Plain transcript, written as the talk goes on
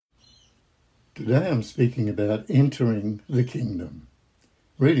Today I'm speaking about entering the kingdom.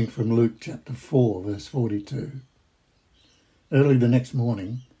 Reading from Luke chapter 4, verse 42. Early the next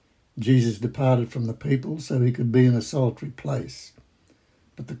morning, Jesus departed from the people so he could be in a solitary place.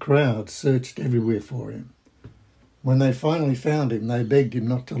 But the crowd searched everywhere for him. When they finally found him, they begged him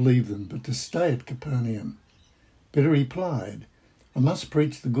not to leave them, but to stay at Capernaum. But he replied, "I must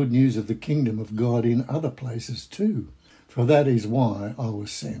preach the good news of the kingdom of God in other places too, for that is why I was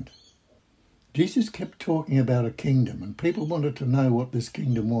sent." Jesus kept talking about a kingdom, and people wanted to know what this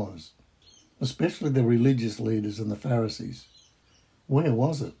kingdom was, especially the religious leaders and the Pharisees. Where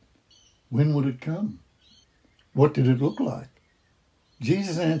was it? When would it come? What did it look like?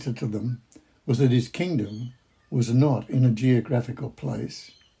 Jesus' answer to them was that his kingdom was not in a geographical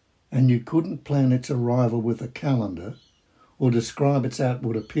place, and you couldn't plan its arrival with a calendar or describe its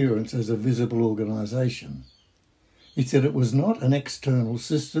outward appearance as a visible organisation. He said it was not an external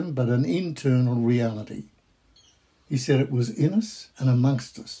system, but an internal reality. He said it was in us and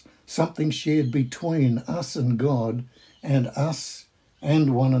amongst us, something shared between us and God and us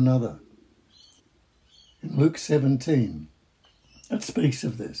and one another. In Luke 17, it speaks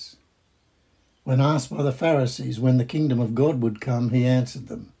of this. When asked by the Pharisees when the kingdom of God would come, he answered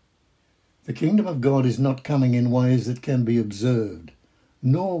them, "The kingdom of God is not coming in ways that can be observed,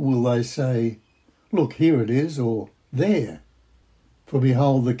 nor will they say, 'Look, here it is,' or 'there.' For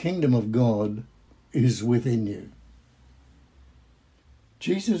behold, the kingdom of God is within you."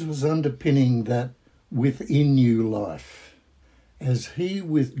 Jesus was underpinning that within you life as he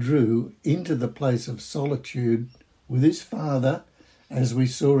withdrew into the place of solitude with his Father, as we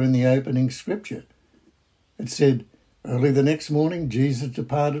saw in the opening scripture. It said, early the next morning, Jesus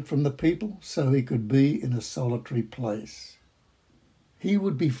departed from the people so he could be in a solitary place. He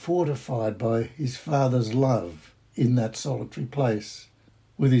would be fortified by his Father's love in that solitary place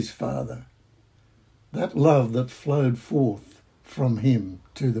with his Father. That love that flowed forth from him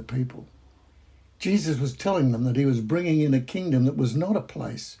to the people. Jesus was telling them that he was bringing in a kingdom that was not a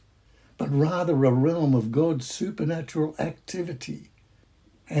place, but rather a realm of God's supernatural activity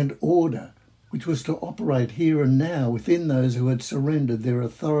and order, which was to operate here and now within those who had surrendered their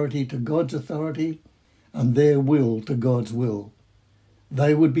authority to God's authority and their will to God's will.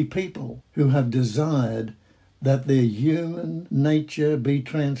 They would be people who have desired that their human nature be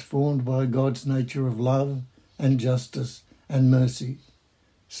transformed by God's nature of love and justice and mercy,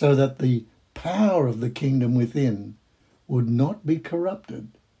 so that the power of the kingdom within would not be corrupted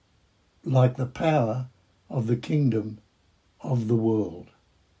like the power of the kingdom of the world.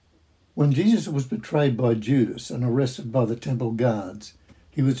 When Jesus was betrayed by Judas and arrested by the temple guards,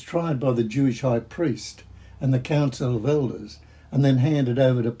 he was tried by the Jewish high priest and the council of elders, and then handed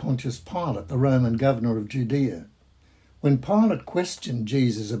over to Pontius Pilate, the Roman governor of Judea. When Pilate questioned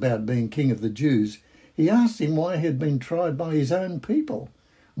Jesus about being king of the Jews, he asked him why he had been tried by his own people,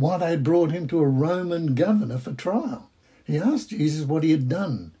 why they had brought him to a Roman governor for trial. He asked Jesus what he had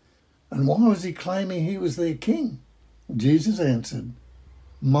done, and why was he claiming he was their king? Jesus answered,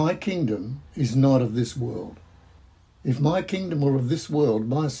 "My kingdom is not of this world. If my kingdom were of this world,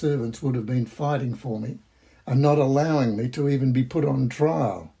 my servants would have been fighting for me and not allowing me to even be put on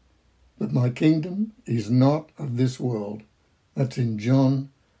trial. But my kingdom is not of this world." That's in John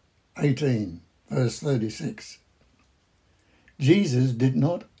 18, verse 36. Jesus did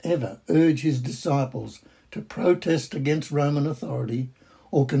not ever urge his disciples to protest against Roman authority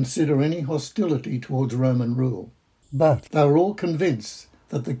or consider any hostility towards Roman rule. But they were all convinced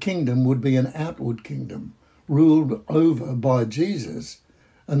that the kingdom would be an outward kingdom, ruled over by Jesus,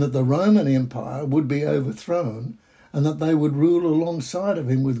 and that the Roman Empire would be overthrown, and that they would rule alongside of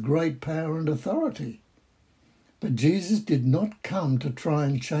him with great power and authority. But Jesus did not come to try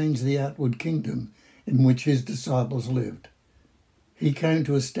and change the outward kingdom in which his disciples lived. He came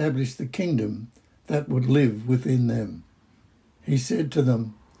to establish the kingdom that would live within them. He said to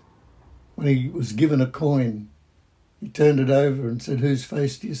them, when he was given a coin, he turned it over and said, "Whose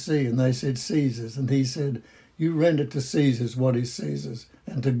face do you see?" And they said, "Caesar's." And he said, "You render to Caesar's what is Caesar's,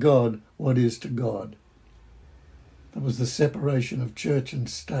 and to God what is to God." That was the separation of church and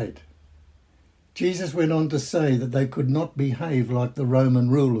state. Jesus went on to say that they could not behave like the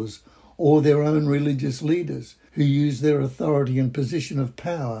Roman rulers or their own religious leaders who use their authority and position of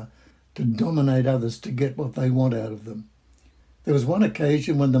power to dominate others to get what they want out of them. There was one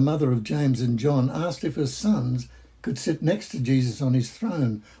occasion when the mother of James and John asked if her sons could sit next to Jesus on his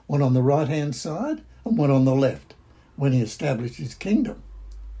throne, one on the right-hand side and one on the left, when he established his kingdom.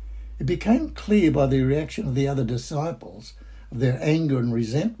 It became clear by the reaction of the other disciples, of their anger and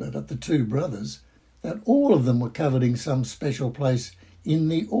resentment at the two brothers, that all of them were coveting some special place in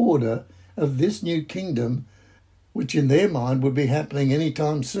the order of this new kingdom, which in their mind would be happening any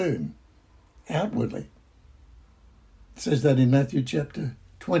time soon, outwardly. It says that in Matthew chapter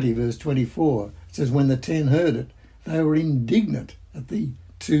 20, verse 24. It says, when the 10 heard it, they were indignant at the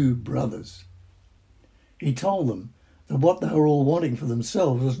 2 brothers. He told them that what they were all wanting for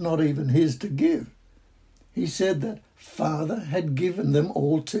themselves was not even his to give. He said that Father had given them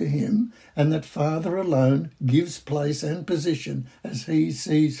all to him, and that Father alone gives place and position as he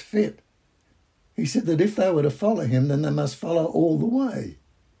sees fit. He said that if they were to follow him, then they must follow all the way.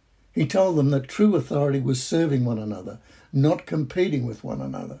 He told them that true authority was serving one another, not competing with one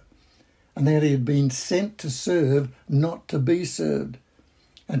another, and that he had been sent to serve, not to be served,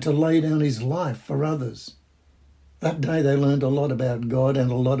 and to lay down his life for others. That day they learned a lot about God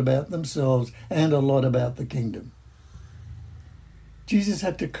and a lot about themselves and a lot about the kingdom. Jesus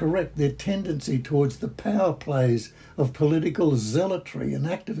had to correct their tendency towards the power plays of political zealotry and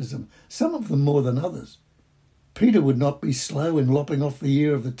activism, some of them more than others. Peter would not be slow in lopping off the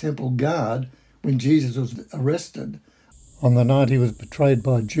ear of the temple guard when Jesus was arrested on the night he was betrayed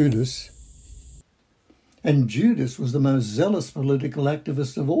by Judas. And Judas was the most zealous political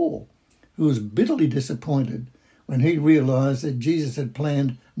activist of all, who was bitterly disappointed when he realised that Jesus had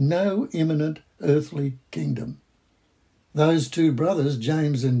planned no imminent earthly kingdom. Those 2 brothers,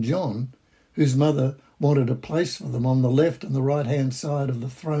 James and John, whose mother wanted a place for them on the left and the right-hand side of the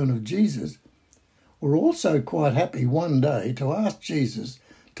throne of Jesus, were also quite happy one day to ask Jesus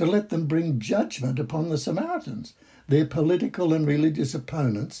to let them bring judgment upon the Samaritans, their political and religious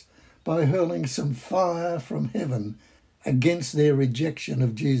opponents, by hurling some fire from heaven against their rejection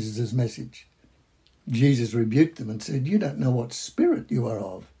of Jesus' message. Jesus rebuked them and said, "You don't know what spirit you are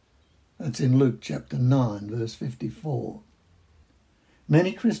of." That's in Luke chapter 9, verse 54.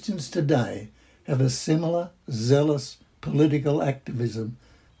 Many Christians today have a similar zealous political activism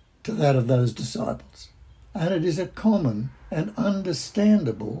to that of those disciples. And it is a common and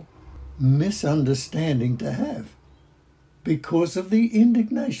understandable misunderstanding to have, because of the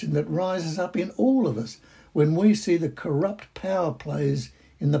indignation that rises up in all of us when we see the corrupt power plays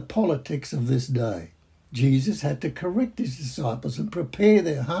in the politics of this day. Jesus had to correct his disciples and prepare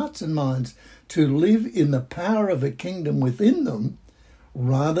their hearts and minds to live in the power of a kingdom within them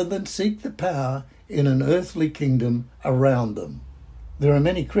rather than seek the power in an earthly kingdom around them. There are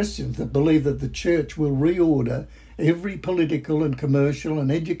many Christians that believe that the church will reorder every political and commercial and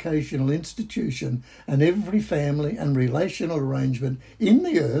educational institution and every family and relational arrangement in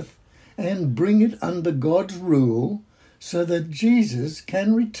the earth and bring it under God's rule so that Jesus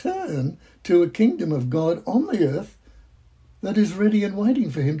can return to a kingdom of God on the earth that is ready and waiting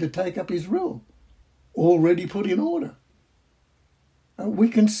for him to take up his rule, already put in order. We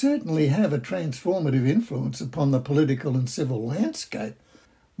can certainly have a transformative influence upon the political and civil landscape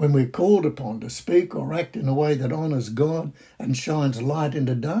when we're called upon to speak or act in a way that honours God and shines light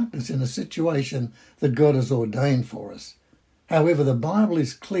into darkness in a situation that God has ordained for us. However, the Bible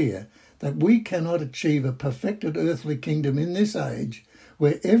is clear that we cannot achieve a perfected earthly kingdom in this age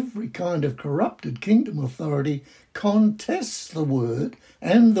where every kind of corrupted kingdom authority contests the word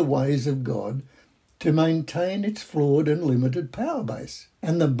and the ways of God to maintain its flawed and limited power base.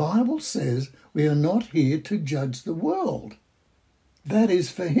 And the Bible says we are not here to judge the world. That is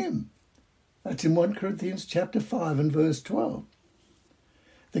for him. That's in 1 Corinthians chapter 5 and verse 12.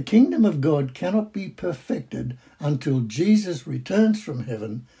 The kingdom of God cannot be perfected until Jesus returns from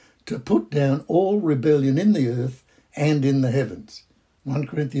heaven to put down all rebellion in the earth and in the heavens. 1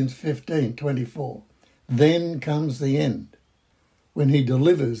 Corinthians 15:24. Then comes the end, when he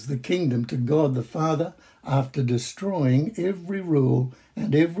delivers the kingdom to God the Father after destroying every rule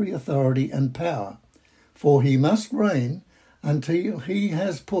and every authority and power. For he must reign until he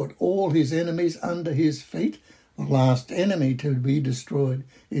has put all his enemies under his feet. The last enemy to be destroyed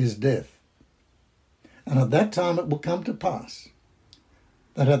is death. And at that time it will come to pass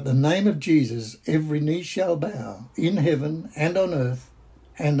that at the name of Jesus every knee shall bow in heaven and on earth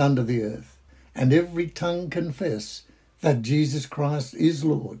and under the earth, and every tongue confess that Jesus Christ is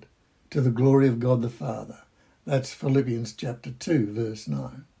Lord, to the glory of God the Father. That's Philippians chapter 2, verse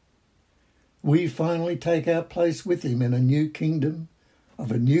 9. We finally take our place with him in a new kingdom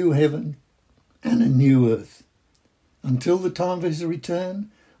of a new heaven and a new earth. Until the time of his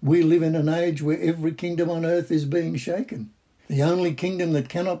return, we live in an age where every kingdom on earth is being shaken. The only kingdom that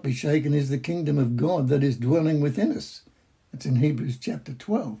cannot be shaken is the kingdom of God that is dwelling within us. It's in Hebrews chapter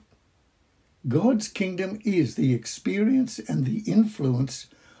 12. God's kingdom is the experience and the influence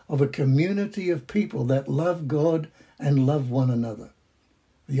of a community of people that love God and love one another.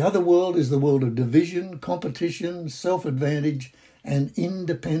 The other world is the world of division, competition, self-advantage, and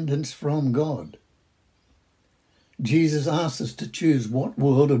independence from God. Jesus asks us to choose what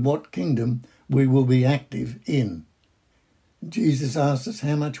world and what kingdom we will be active in. Jesus asks us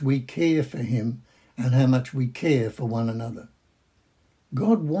how much we care for him and how much we care for one another.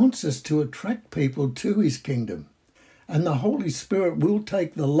 God wants us to attract people to his kingdom, and the Holy Spirit will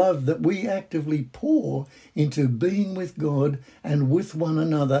take the love that we actively pour into being with God and with one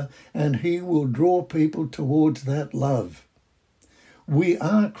another, and he will draw people towards that love. We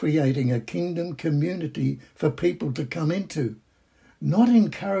are creating a kingdom community for people to come into, not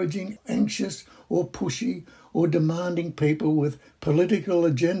encouraging anxious or pushy or demanding people with political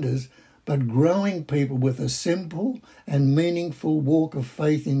agendas, but growing people with a simple and meaningful walk of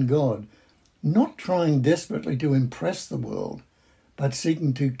faith in God, not trying desperately to impress the world, but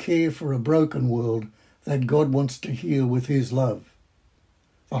seeking to care for a broken world that God wants to heal with his love.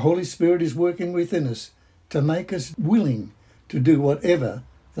 The Holy Spirit is working within us to make us willing to do whatever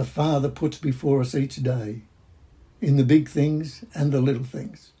the Father puts before us each day, in the big things and the little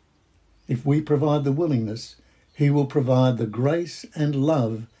things. If we provide the willingness, he will provide the grace and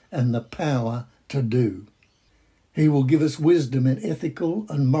love and the power to do. He will give us wisdom in ethical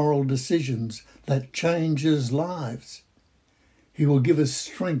and moral decisions that changes lives. He will give us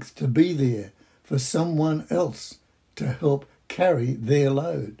strength to be there for someone else to help carry their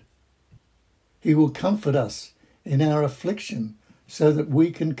load. He will comfort us in our affliction so that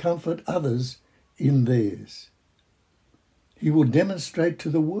we can comfort others in theirs. He will demonstrate to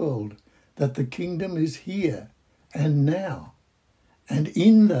the world that the kingdom is here and now, and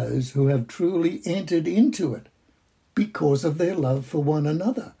in those who have truly entered into it because of their love for one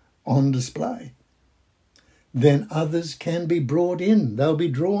another on display. Then others can be brought in, they'll be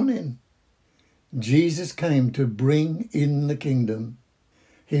drawn in. Jesus came to bring in the kingdom.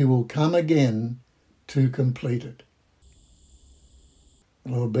 He will come again to complete it.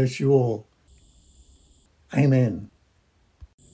 The Lord bless you all. Amen.